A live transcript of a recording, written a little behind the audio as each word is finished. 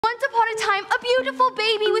a time, a beautiful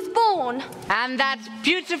baby was born. And that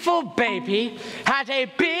beautiful baby had a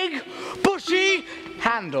big, bushy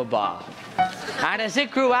handlebar. And as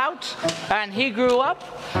it grew out, and he grew up,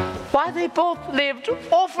 why, they both lived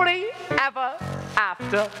awfully ever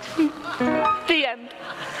after. The end.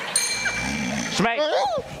 Smee,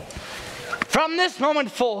 from this moment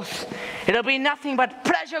forth, it'll be nothing but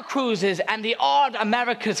pleasure cruises and the odd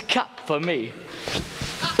America's Cup for me.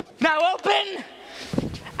 Now open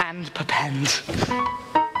and perpend.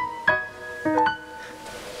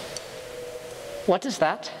 What is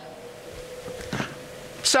that?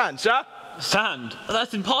 Sand, sir. Sand?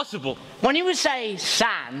 That's impossible. When you say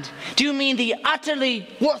sand, do you mean the utterly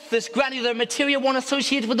worthless granular material one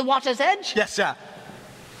associated with the water's edge? Yes, sir.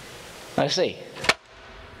 I see.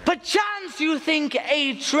 Perchance you think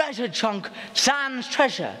a treasure chunk sans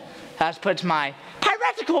treasure has put my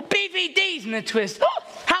piratical BVDs in a twist. Oh,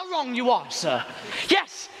 how wrong you are, sir.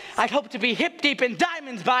 Yes, I'd hope to be hip-deep in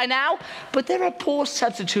diamonds by now, but they're a poor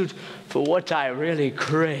substitute for what I really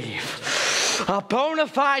crave. A bona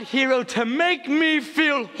fide hero to make me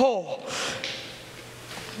feel whole.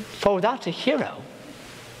 For without a hero,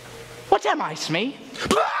 what am I, Smee?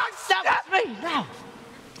 That was me, now.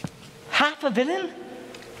 Half a villain?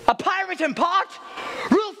 A pirate in part?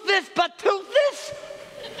 Ruthless but toothless?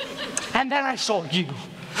 And then I saw you,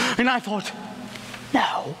 and I thought,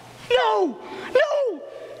 no,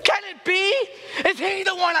 can it be? Is he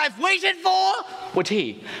the one I've waited for? Would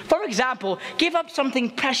he, for example, give up something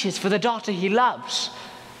precious for the daughter he loves?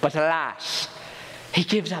 But alas, he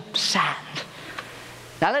gives up sand.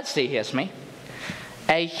 Now let's see here, Smee.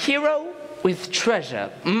 A hero with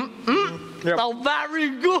treasure. Yep. Oh, very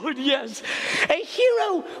good, yes. A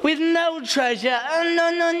hero with no treasure.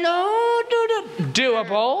 No.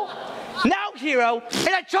 Doable. No hero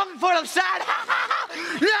in a trunk full of sand.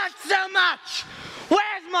 Not so much.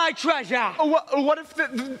 Where's my treasure? What if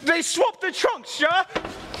they swapped the trunks, sir?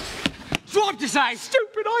 Swapped, you say?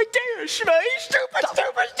 Stupid idea, Smee. Stupid.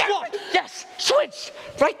 What? Yes, switch.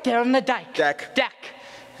 Right there on the deck. Deck.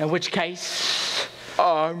 In which case...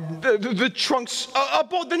 the trunks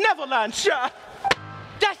aboard the Neverland, sir.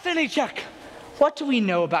 Destiny check. What do we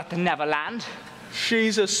know about the Neverland?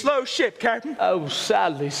 She's a slow ship, Captain. Oh,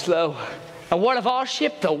 sadly slow. And what of our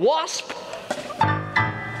ship, the Wasp?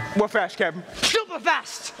 We're fast, Captain. Super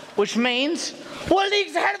fast, which means we're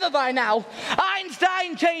leagues ahead of her by now.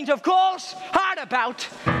 Einstein change, of course. Hard about.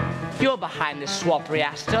 You're behind the swappery,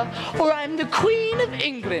 Aster, or I'm the Queen of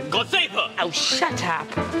England. God save her! Oh, shut up.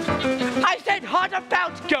 I said hard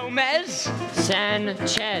about, Gomez.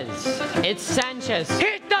 Sanchez. It's Sanchez.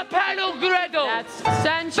 Hit the pedal, Gredo. That's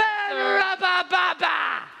Sanchez.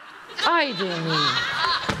 I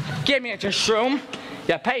didn't. Give me a shroom.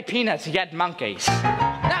 You pay peanuts to get monkeys.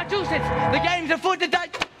 Now, juice it. The game's afoot to die.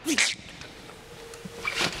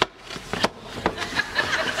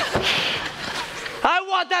 I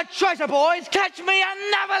want that treasure, boys. Catch me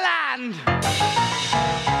in Neverland.